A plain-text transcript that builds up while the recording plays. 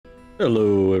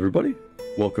Hello everybody,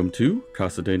 welcome to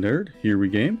Casa de Nerd, Here We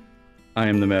Game. I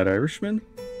am the Mad Irishman,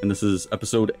 and this is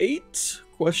episode 8,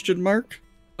 question mark,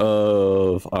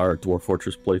 of our Dwarf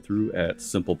Fortress playthrough at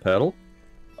Simple Paddle.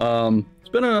 It's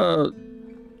been a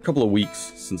couple of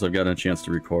weeks since I've gotten a chance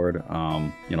to record,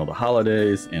 you know, the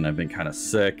holidays, and I've been kind of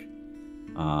sick.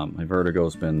 My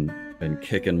vertigo's been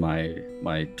kicking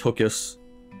my tuchus,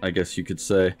 I guess you could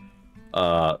say.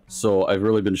 So I've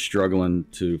really been struggling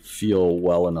to feel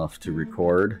well enough to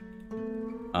record.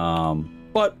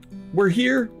 But we're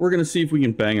here. We're going to see if we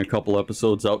can bang a couple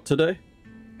episodes out today.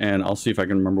 And I'll see if I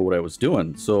can remember what I was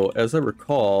doing. So as I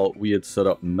recall, we had set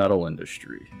up metal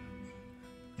industry.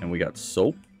 And we got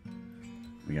soap.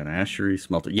 We got ashery,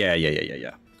 smelter. Yeah.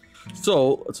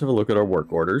 So let's have a look at our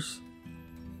work orders.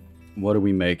 What are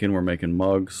we making? We're making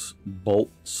mugs,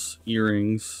 bolts,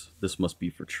 earrings. This must be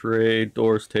for trade.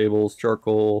 Doors, tables,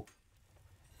 charcoal.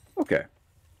 Okay.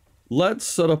 Let's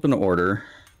set up an order.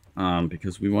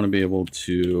 Because we want to be able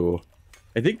to...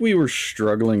 I think we were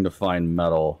struggling to find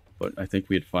metal. But I think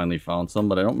we had finally found some.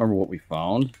 But I don't remember what we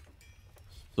found.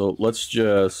 So let's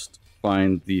just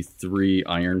find the 3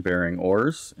 iron-bearing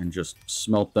ores. And just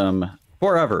smelt them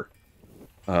forever.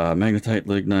 Magnetite,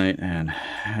 lignite, and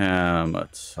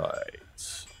hematite.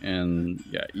 And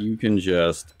yeah, you can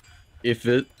just, if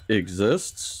it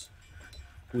exists,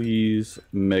 please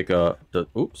make a,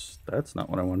 oops, that's not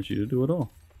what I wanted you to do at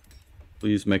all.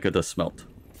 Please make a smelt.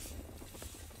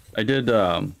 I did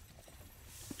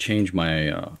change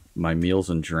my my meals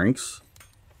and drinks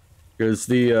because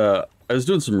I was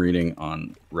doing some reading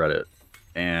on Reddit,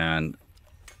 and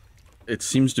it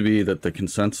seems to be that the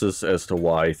consensus as to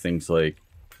why things like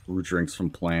brew drinks from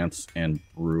plants and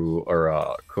brew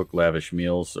or cook lavish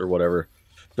meals or whatever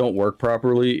don't work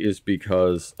properly is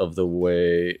because of the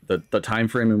way the time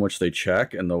frame in which they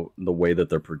check and the way that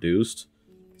they're produced.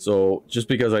 So just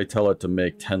because I tell it to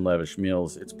make 10 lavish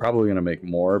meals, it's probably going to make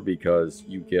more because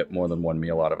you get more than one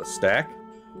meal out of a stack,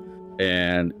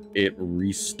 and it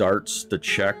restarts the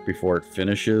check before it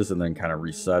finishes and then kind of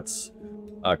resets,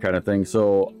 kind of thing.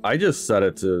 So I just set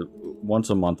it to once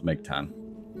a month make 10.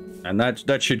 And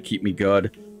that should keep me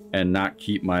good and not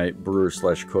keep my brewer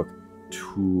slash cook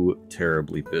too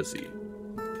terribly busy.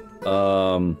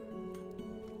 Let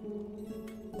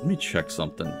me check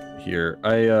something here.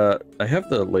 I have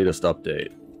the latest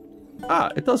update.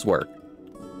 It does work.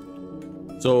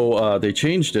 So they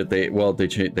changed it. They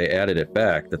added it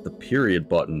back that the period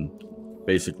button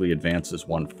basically advances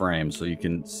 1 frame, so you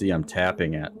can see I'm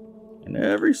tapping it, and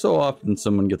every so often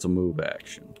someone gets a move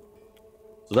action.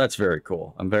 So that's very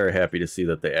cool. I'm very happy to see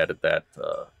that they added that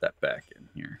that back in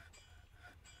here.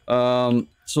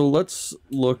 So let's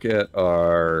look at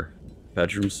our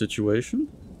bedroom situation.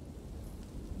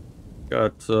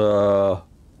 Got you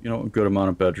know, a good amount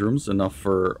of bedrooms, enough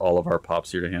for all of our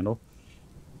pops here to handle.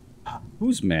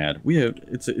 Who's mad? We have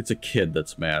it's a kid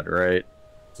that's mad, right?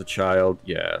 It's a child,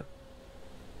 yeah.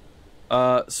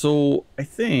 So I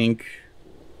think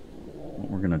what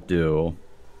we're gonna do.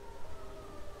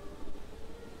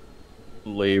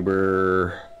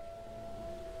 Labor,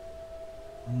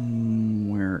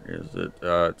 where is it?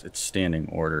 It's standing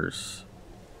orders.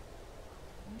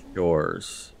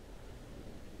 Yours.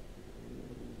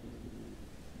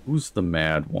 Who's the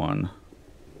mad one?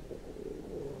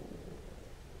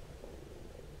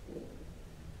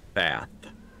 Bath.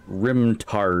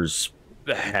 Rimtar's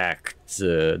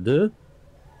acted.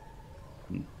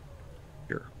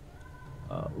 Here.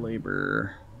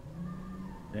 Labor.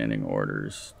 Standing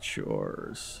orders,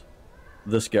 chores.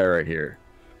 This guy right here.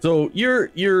 So you're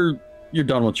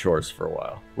done with chores for a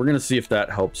while. We're gonna see if that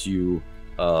helps you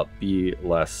be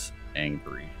less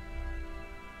angry.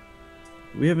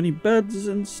 Do we have any beds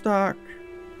in stock?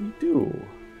 We do.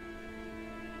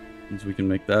 Means we can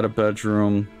make that a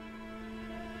bedroom.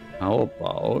 How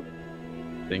about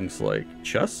things like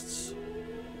chests?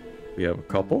 We have a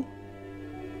couple.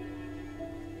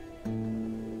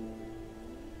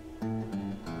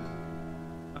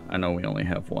 I know we only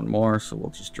have 1 more, so we'll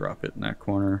just drop it in that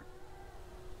corner.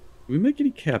 Do we make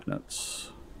any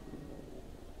cabinets?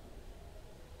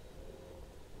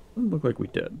 Doesn't look like we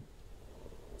did.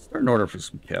 Start an order for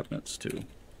some cabinets, too.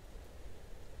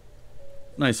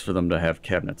 Nice for them to have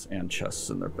cabinets and chests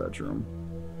in their bedroom.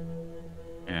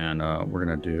 And we're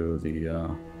going to do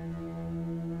the...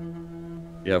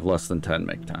 you have less than 10,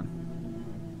 make 10.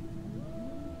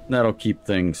 That'll keep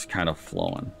things kind of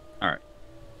flowing. Alright.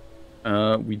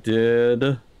 We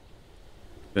did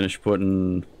finish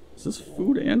putting, is this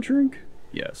food and drink?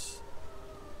 Yes.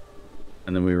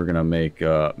 And then we were gonna make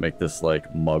this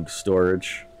like mug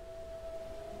storage.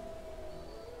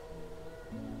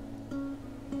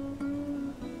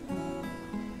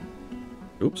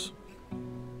 Oops.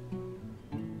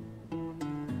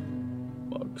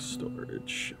 Bug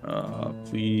storage.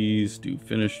 Please do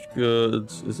finished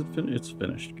goods. Is it finished? It's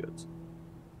finished goods.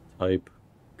 Type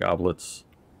goblets.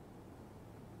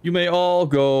 You may all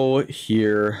go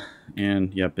here,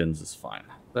 and yeah, bins is fine.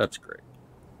 That's great.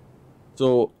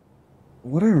 So,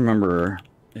 what I remember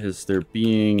is there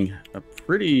being a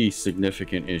pretty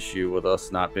significant issue with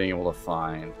us not being able to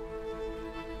find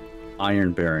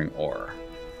iron-bearing ore.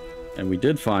 And we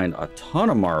did find a ton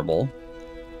of marble.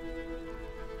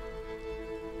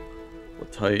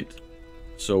 Tight.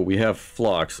 So we have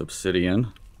flux,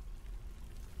 obsidian.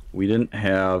 We didn't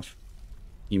have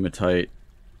hematite,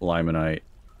 limonite,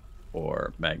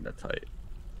 or magnetite.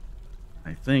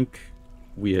 I think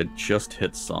we had just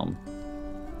hit some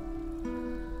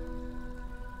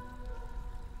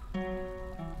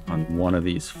on one of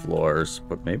these floors,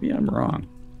 but maybe I'm wrong.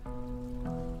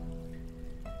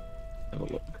 Have a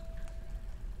look.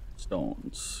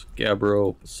 Stones.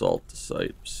 Gabbro, basaltite,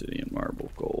 obsidian, marble,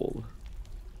 gold.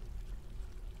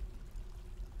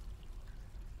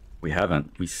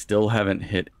 We still haven't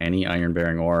hit any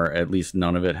iron-bearing ore. At least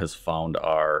none of it has found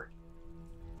our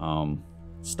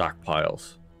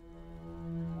stockpiles.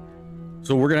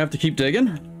 So we're going to have to keep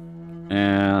digging.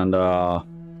 And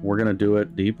we're going to do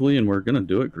it deeply, and we're going to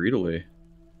do it greedily.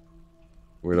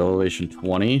 We're at elevation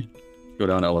 20. Go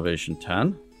down to elevation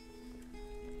 10.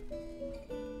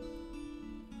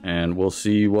 And we'll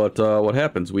see what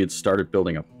happens. We had started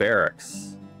building a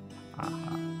barracks.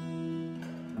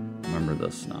 Remember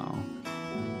this now.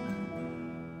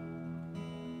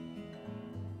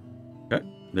 Okay,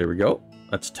 there we go.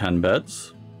 That's 10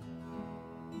 beds.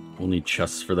 We'll need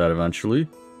chests for that eventually.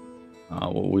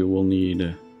 We will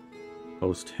need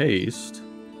post haste.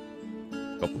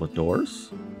 A couple of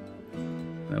doors.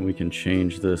 Then we can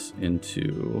change this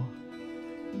into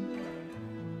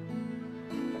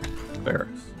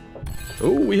barracks.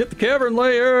 Oh, we hit the cavern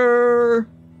layer!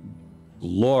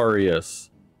 Glorious.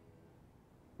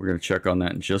 We're going to check on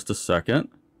that in just a second.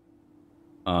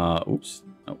 Oops.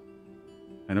 No.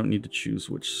 I don't need to choose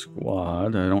which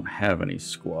squad. I don't have any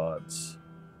squads.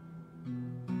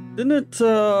 Didn't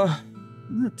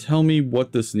it tell me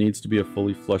what this needs to be a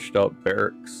fully fleshed out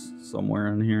barracks somewhere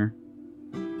in here?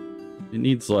 It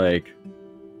needs, like,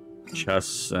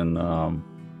 chests and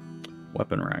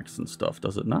weapon racks and stuff,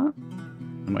 does it not?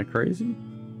 Am I crazy?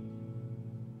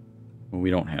 Well,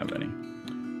 we don't have any.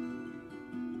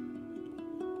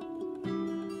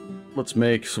 Let's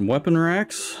make some weapon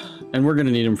racks, and we're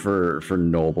gonna need them for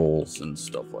nobles and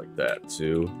stuff like that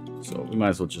too. So we might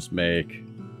as well just make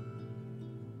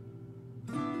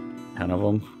 10 of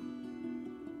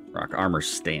them. Rock armor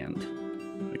stand.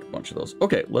 Make a bunch of those.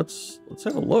 Okay, let's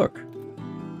have a look.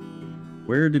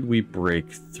 Where did we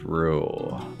break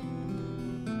through?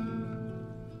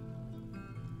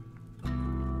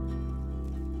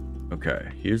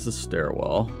 Okay, here's the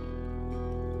stairwell.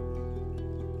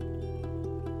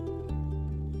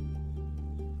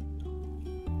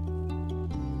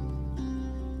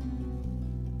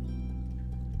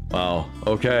 Wow,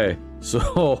 okay,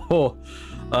 so,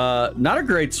 not a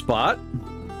great spot.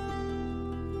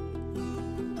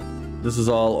 This is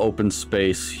all open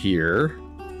space here.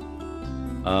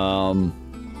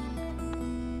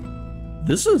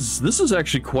 This is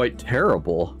actually quite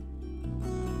terrible.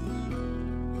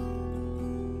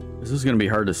 This is gonna be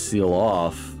hard to seal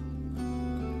off.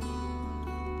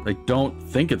 I don't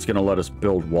think it's gonna let us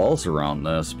build walls around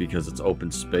this because it's open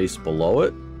space below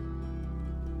it.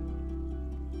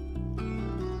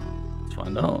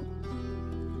 Find out.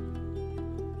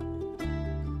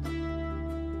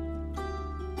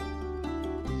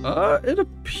 It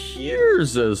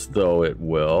appears as though it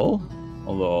will,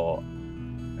 although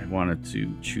I wanted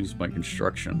to choose my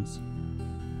constructions,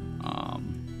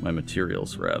 my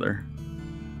materials rather.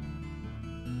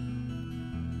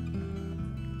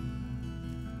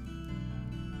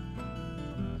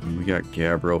 And we got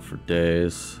gabbro for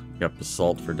days, we got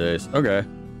basalt for days. Okay.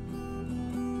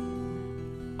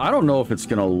 I don't know if it's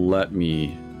gonna let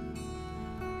me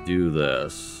do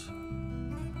this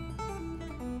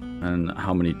and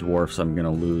how many dwarfs I'm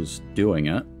gonna lose doing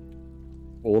it.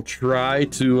 We'll try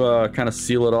to kind of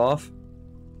seal it off,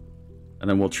 and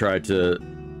then we'll try to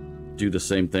do the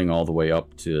same thing all the way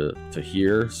up to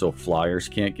here so flyers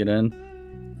can't get in.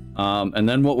 And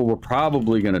then what we're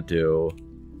probably gonna do,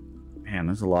 man,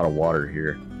 there's a lot of water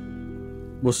here.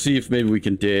 We'll see if maybe we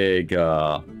can dig you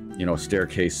know, a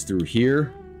staircase through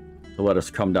here to let us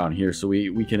come down here so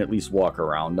we can at least walk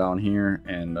around down here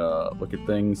and look at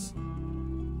things.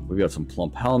 We've got some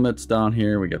plump helmets down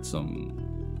here. We got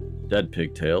some dead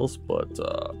pigtails, but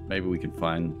maybe we can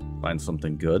find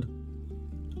something good.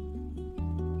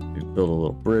 We build a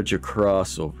little bridge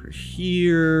across over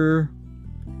here.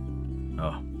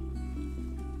 Oh.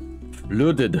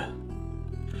 Flooded.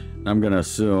 I'm gonna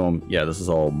assume, yeah, this is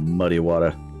all muddy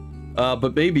water.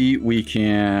 But maybe we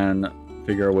can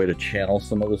figure a way to channel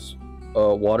some of this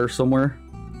water somewhere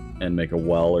and make a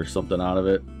well or something out of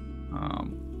it.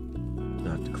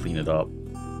 We'll have to clean it up.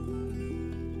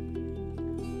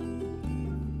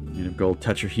 Native gold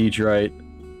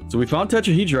tetrahedrite. So we found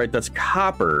tetrahedrite, that's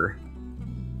copper.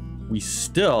 We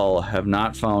still have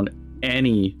not found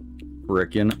any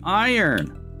frickin'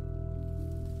 iron.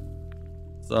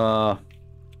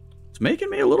 It's making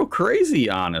me a little crazy,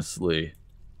 honestly.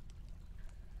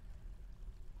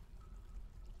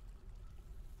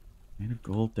 Native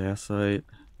gold dacite.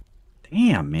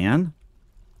 Damn, man.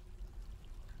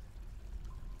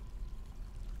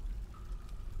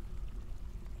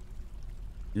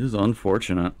 It is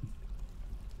unfortunate.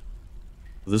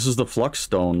 This is the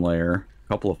flux-stone layer. A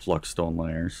couple of flux-stone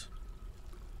layers.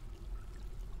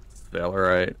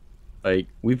 Sphalerite. Like,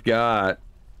 we've got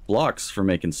flux for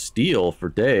making steel for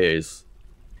days.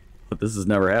 But this has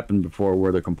never happened before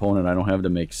where the component I don't have to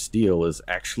make steel is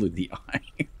actually the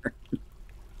iron.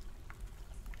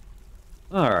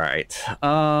 Alright.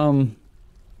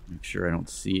 Make sure I don't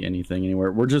see anything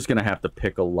anywhere. We're just gonna have to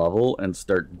pick a level and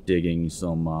start digging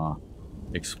some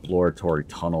exploratory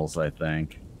tunnels, I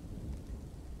think.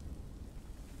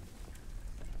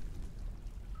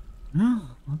 Yeah,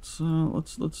 let's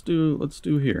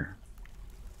do here.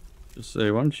 Just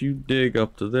say, why don't you dig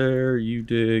up to there, you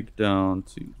dig down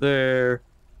to there,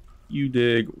 you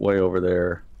dig way over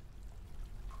there.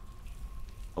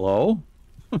 Hello?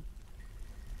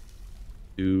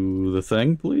 Do the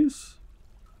thing, please.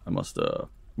 I must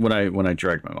when I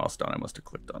dragged my mouse down, I must have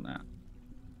clicked on that.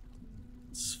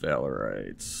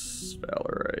 Sphalerites.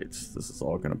 This is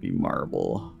all gonna be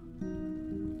marble.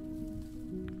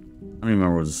 I don't even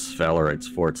remember what this sphalerite's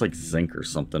for. It's like zinc or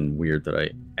something weird that I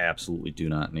absolutely do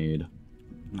not need.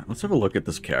 Right, let's have a look at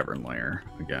this cavern layer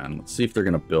again. Let's see if they're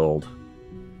gonna build.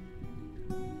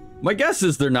 My guess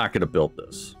is they're not gonna build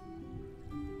this.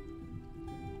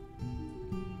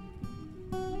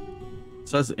 It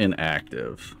says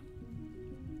inactive.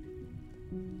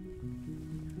 I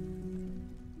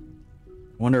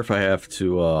wonder if I have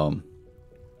to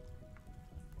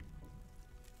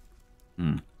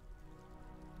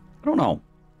I don't know.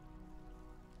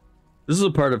 This is a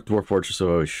part of Dwarf Fortress I've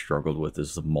always struggled with,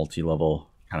 is the multi-level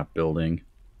kind of building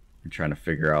and trying to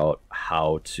figure out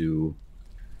how to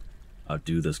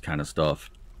do this kind of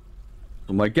stuff.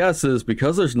 So my guess is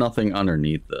because there's nothing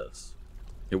underneath this,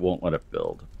 it won't let it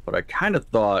build. But I kind of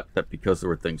thought that because there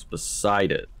were things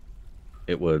beside it,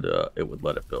 it would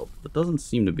let it build. That doesn't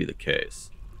seem to be the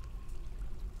case.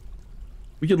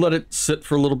 We could let it sit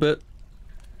for a little bit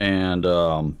and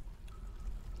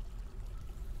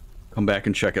come back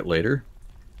and check it later.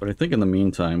 But I think in the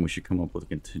meantime, we should come up with a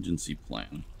contingency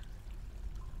plan.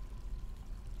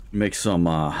 Make some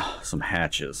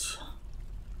hatches.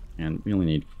 And we only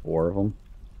need 4 of them.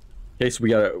 Okay, so we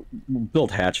gotta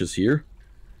build hatches here.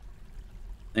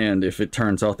 And if it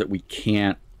turns out that we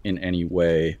can't in any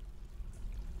way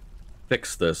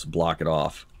fix this, block it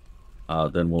off,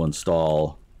 then we'll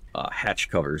install hatch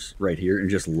covers right here and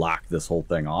just lock this whole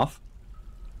thing off.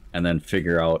 And then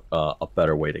figure out a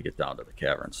better way to get down to the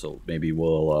cavern. So maybe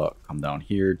we'll come down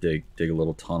here, dig a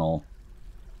little tunnel,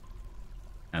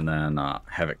 and then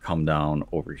have it come down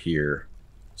over here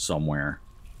somewhere.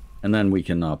 And then we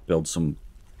can build some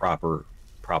proper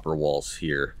walls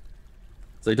here.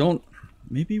 So I don't...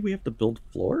 Maybe we have to build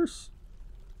floors?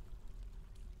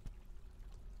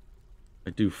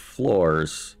 I do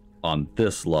floors on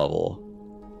this level.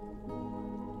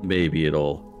 Maybe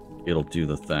it'll do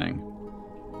the thing.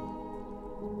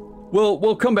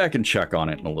 We'll come back and check on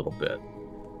it in a little bit.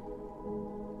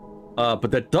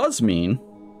 But that does mean,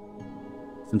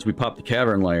 since we popped the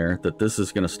cavern layer, that this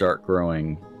is going to start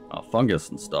growing fungus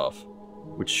and stuff,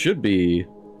 which should be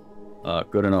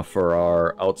good enough for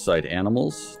our outside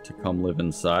animals to come live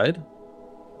inside.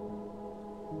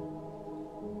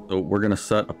 So we're going to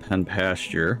set a pen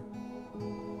pasture.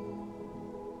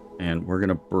 And we're going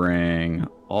to bring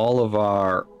all of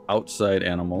our outside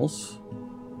animals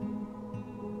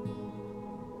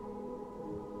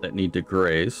that need to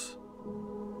graze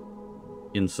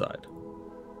inside.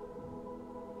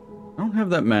 I don't have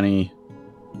that many.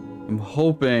 I'm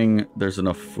hoping there's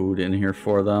enough food in here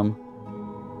for them.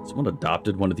 Someone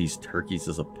adopted one of these turkeys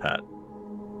as a pet.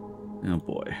 Oh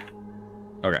boy.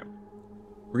 Okay.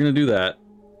 We're gonna do that,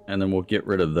 and then we'll get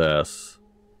rid of this.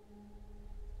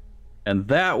 And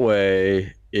that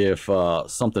way, if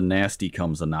something nasty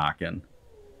comes a-knocking,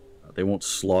 They won't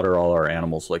slaughter all our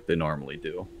animals like they normally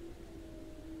do.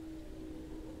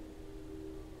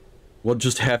 We'll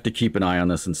just have to keep an eye on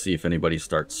this and see if anybody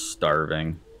starts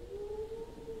starving.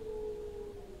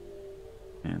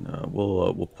 And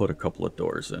we'll put a couple of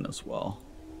doors in as well.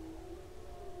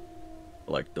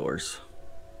 I like doors.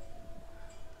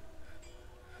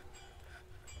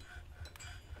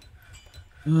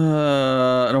 I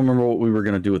don't remember what we were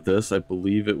going to do with this. I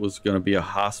believe it was going to be a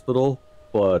hospital,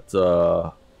 but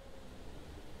a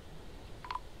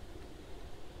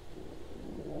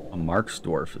Mark's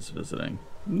Dwarf is visiting.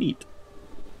 Neat.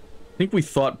 I think we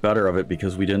thought better of it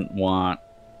because we didn't want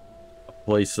a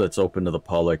place that's open to the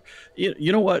public.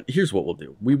 You know what? Here's what we'll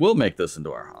do. We will make this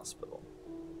into our hospital.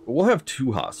 But we'll have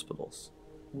 2 hospitals.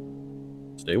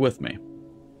 Stay with me.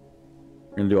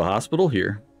 We're going to do a hospital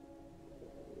here.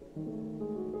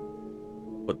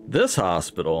 But this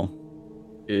hospital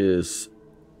is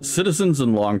citizens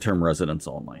and long-term residents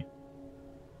only.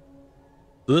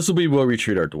 So this will be where we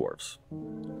treat our dwarves.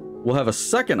 We'll have a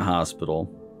second hospital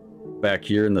back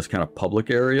here in this kind of public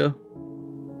area.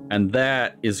 And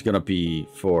that is going to be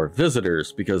for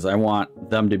visitors because I want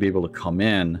them to be able to come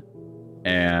in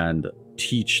and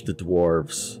teach the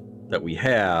dwarves that we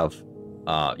have,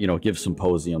 you know, give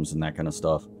symposiums and that kind of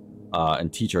stuff,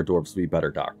 and teach our dwarves to be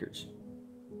better doctors.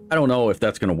 I don't know if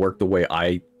that's going to work the way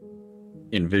I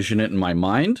envision it in my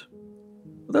mind,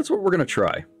 but that's what we're going to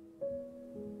try.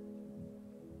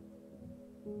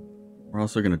 We're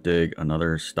also going to dig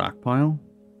another stockpile.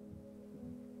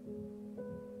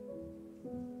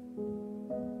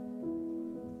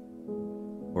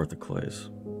 Orthoclase.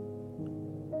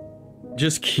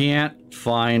 Just can't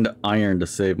find iron to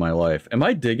save my life. Am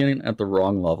I digging at the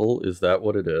wrong level? Is that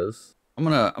what it is? I'm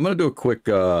gonna do a quick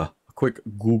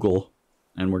Google,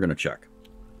 and we're gonna check.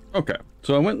 Okay,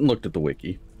 so I went and looked at the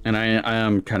wiki, and I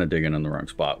am kind of digging in the wrong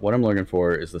spot. What I'm looking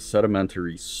for is the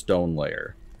sedimentary stone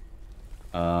layer,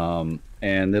 and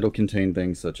it'll contain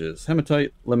things such as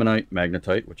hematite, limonite,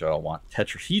 magnetite, which I'll want,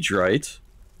 tetrahedrite,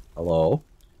 hello,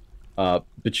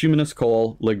 bituminous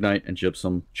coal, lignite, and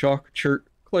gypsum, chalk, chert,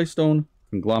 claystone,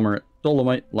 conglomerate,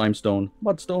 dolomite, limestone,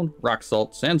 mudstone, rock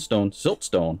salt, sandstone,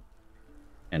 siltstone,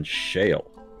 and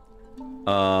shale.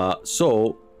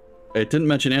 So it didn't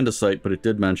mention andesite, but it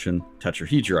did mention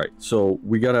tetrahedrite. So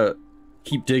we gotta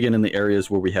keep digging in the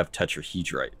areas where we have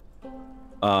tetrahedrite.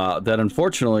 That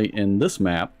unfortunately in this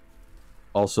map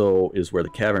also is where the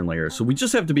cavern layer is. So we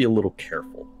just have to be a little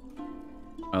careful.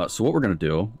 So what we're gonna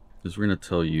do is we're gonna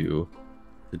tell you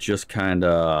to just kind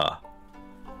of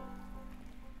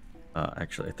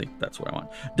actually, I think that's what I want.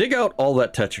 Dig out all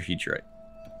that tetrahedrite.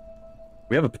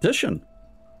 We have a petition.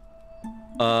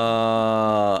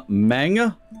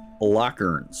 Manga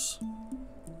Lockerns.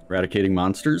 Eradicating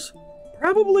monsters.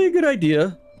 Probably a good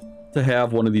idea to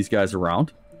have one of these guys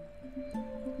around.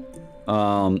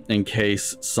 In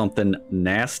case something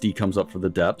nasty comes up for the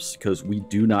depths, because we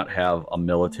do not have a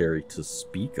military to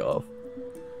speak of.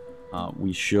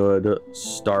 We should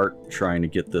start trying to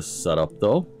get this set up,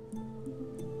 though.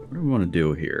 What do we want to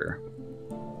do here?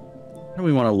 How do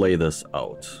we want to lay this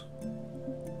out?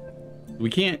 We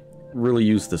can't really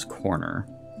use this corner.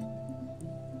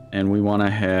 And we want to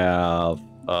have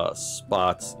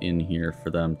spots in here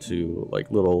for them to,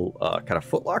 like little kind of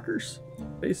foot lockers,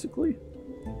 basically.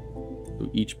 So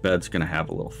each bed's going to have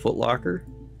a little foot locker.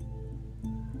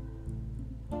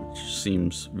 Which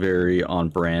seems very on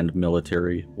brand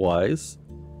military-wise.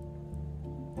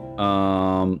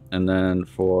 And then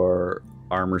for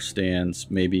armor stands,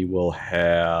 maybe we'll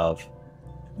have...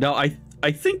 Now, I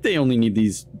think they only need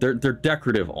these... They're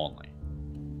decorative only.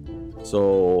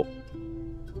 So,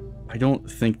 I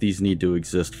don't think these need to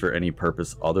exist for any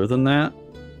purpose other than that.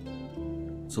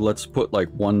 So let's put like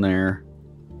one there.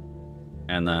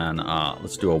 And then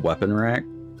let's do a weapon rack.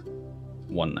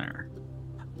 One there.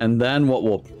 And then what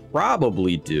we'll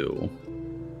probably do...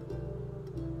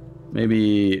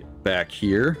 Maybe back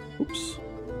here. Oops.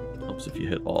 Helps if you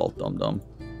hit all, dum-dum.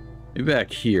 Maybe back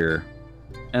here.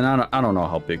 And I don't know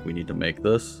how big we need to make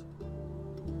this.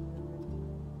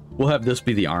 We'll have this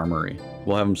be the armory.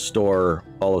 We'll have them store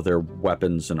all of their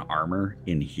weapons and armor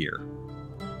in here.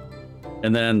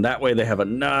 And then that way they have a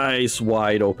nice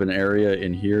wide open area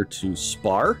in here to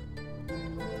spar.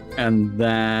 And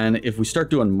then if we start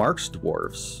doing Mark's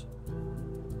dwarves,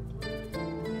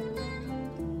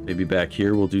 maybe back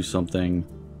here we'll do something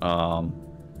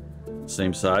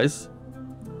same size.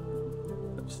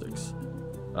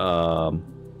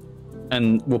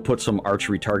 And we'll put some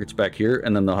archery targets back here,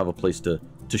 and then they'll have a place to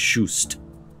shoost,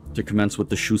 to commence with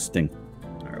the shoosting.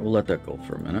 All right, we'll let that go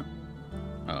for a minute.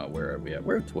 where are we at?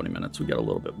 We're at 20 minutes. We got a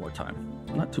little bit more time.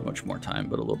 Not too much more time,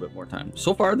 but a little bit more time.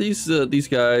 So far, these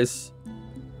guys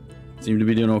seem to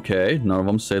be doing okay. None of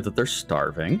them say that they're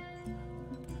starving.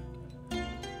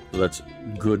 So that's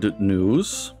good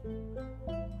news.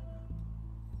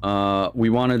 We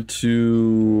wanted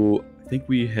to... I think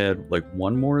we had like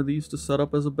one more of these to set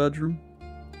up as a bedroom.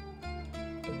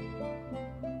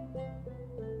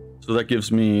 So that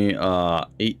gives me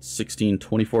 8, 16,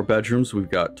 24 bedrooms. We've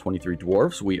got 23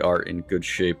 dwarves. We are in good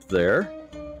shape there.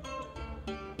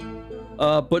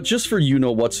 But just for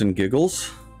you-know-what's and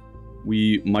giggles,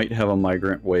 we might have a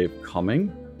migrant wave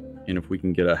coming. And if we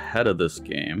can get ahead of this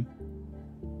game,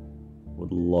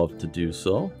 would love to do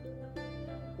so.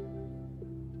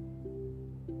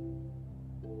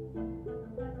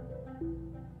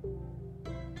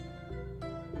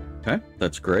 Okay,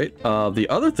 that's great. The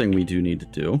other thing we do need to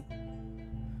do...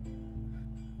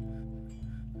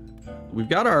 We've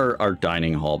got our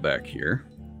dining hall back here.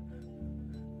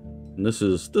 And this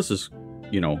is,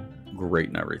 you know, great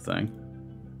and everything.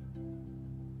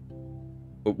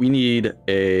 But we need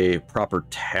a proper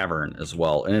tavern as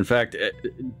well. And in fact,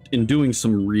 in doing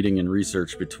some reading and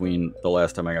research between the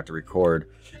last time I got to record,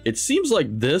 it seems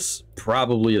like this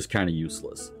probably is kind of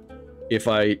useless. If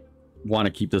I want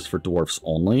to keep this for dwarfs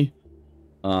only.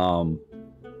 But,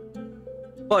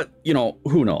 you know,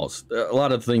 who knows? A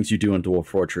lot of the things you do in Dwarf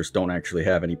Fortress don't actually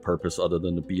have any purpose other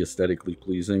than to be aesthetically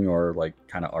pleasing or, like,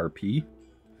 kind of RP.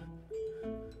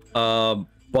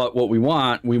 But what we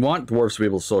want dwarves to be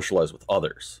able to socialize with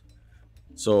others.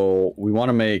 So we want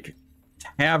to make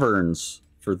taverns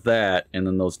for that, and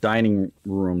then those dining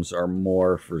rooms are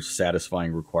more for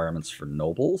satisfying requirements for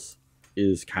nobles,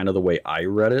 is kind of the way I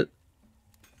read it.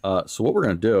 So what we're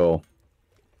going to do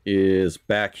is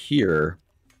back here,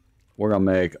 we're going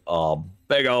to make a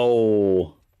big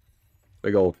old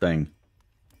thing.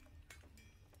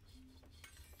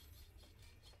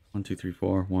 1, 2, 3,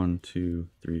 4. 1, 2,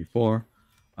 3, 4.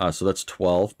 So that's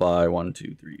 12 by 1,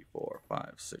 2, 3, 4,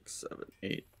 5, 6, 7,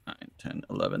 8, 9, 10,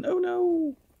 11. Oh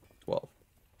no! 12.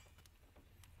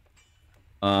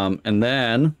 And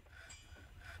then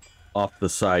off the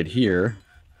side here,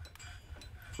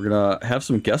 we're gonna have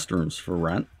some guest rooms for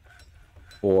rent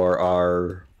for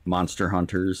our monster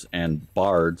hunters and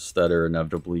bards that are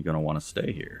inevitably gonna want to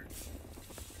stay here.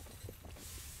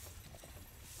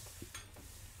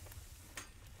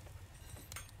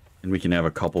 And we can have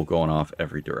a couple going off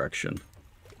every direction,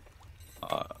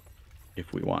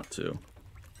 if we want to.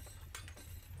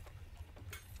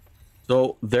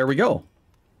 So there we go.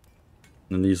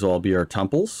 And these will all be our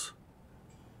temples.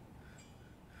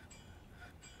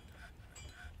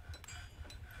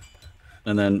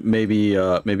 And then maybe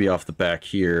off the back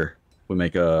here, we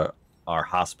make our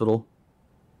hospital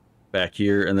back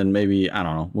here, and then maybe, I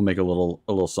don't know, we'll make a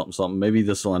little something. Maybe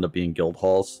this will end up being guild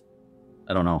halls.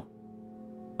 I don't know.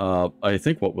 I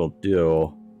think what we'll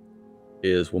do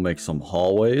is we'll make some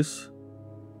hallways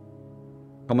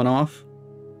coming off.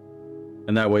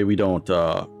 And that way we don't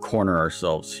corner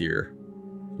ourselves here.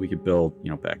 We could build, you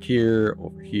know, back here,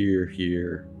 over here,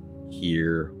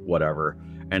 here, whatever.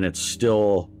 And it's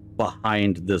still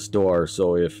behind this door.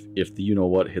 So if the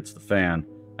you-know-what hits the fan,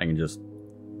 I can just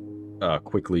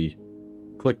quickly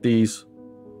click these,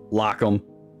 lock them,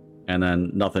 and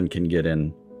then nothing can get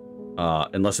in.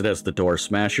 Unless it has the door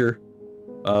smasher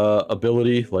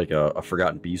ability, like a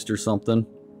forgotten beast or something.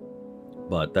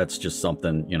 But that's just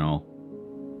something, you know,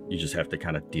 you just have to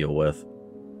kind of deal with.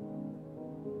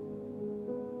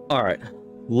 All right,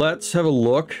 let's have a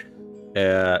look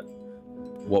at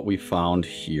what we found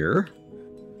here.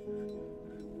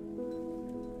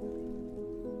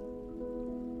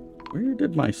 Where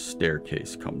did my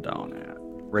staircase come down at?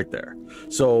 Right there.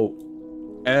 So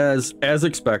as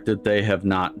expected, they have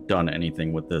not done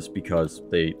anything with this because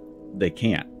they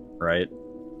can't, right?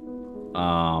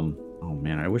 Oh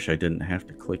man, I wish I didn't have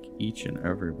to click each and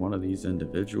every one of these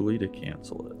individually to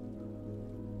cancel it.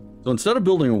 So instead of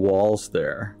building walls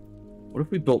there, what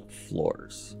if we built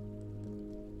floors?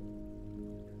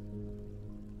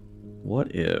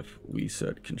 What if we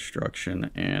said construction,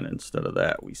 and instead of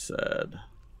that we said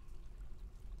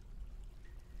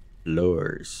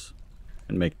floors,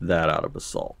 and make that out of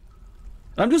basalt?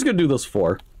 I'm just gonna do those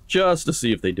 4 just to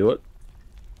see if they do it.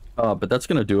 But that's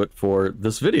gonna do it for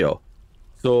this video.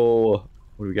 So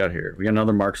what do we got here? We got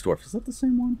another Mark's Dwarf. Is that the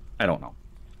same one? I don't know.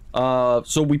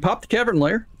 So we popped the cavern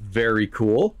layer. Very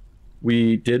cool.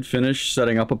 We did finish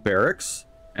setting up a barracks,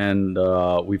 and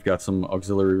we've got some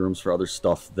auxiliary rooms for other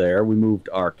stuff there. We moved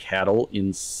our cattle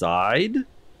inside.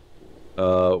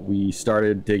 We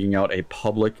started digging out a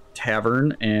public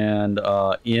tavern and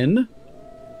inn.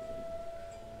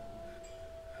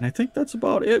 And I think that's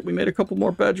about it. We made a couple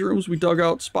more bedrooms. We dug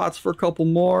out spots for a couple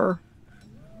more.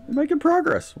 We're making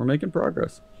progress. We're making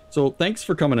progress. So thanks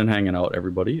for coming and hanging out,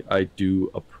 everybody. I do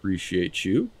appreciate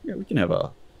you. Yeah, we can have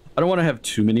a... I don't want to have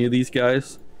too many of these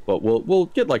guys, but we'll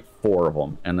get like 4 of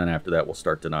them, and then after that we'll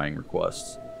start denying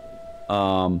requests.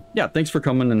 Yeah, thanks for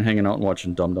coming and hanging out and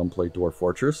watching Dum Dum play Dwarf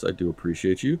Fortress. I do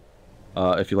appreciate you.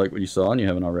 If you like what you saw and you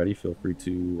haven't already, feel free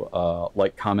to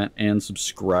like, comment, and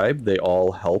subscribe. They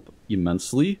all help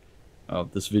immensely.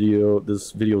 This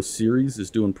video series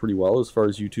is doing pretty well as far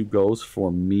as YouTube goes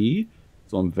for me,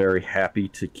 so I'm very happy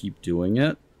to keep doing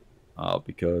it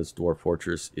because Dwarf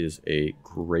Fortress is a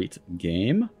great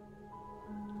game,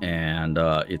 and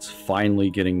it's finally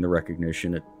getting the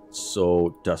recognition it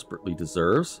so desperately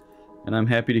deserves, and I'm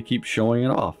happy to keep showing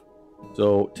it off.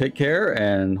 So take care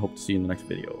and hope to see you in the next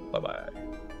video. Bye bye.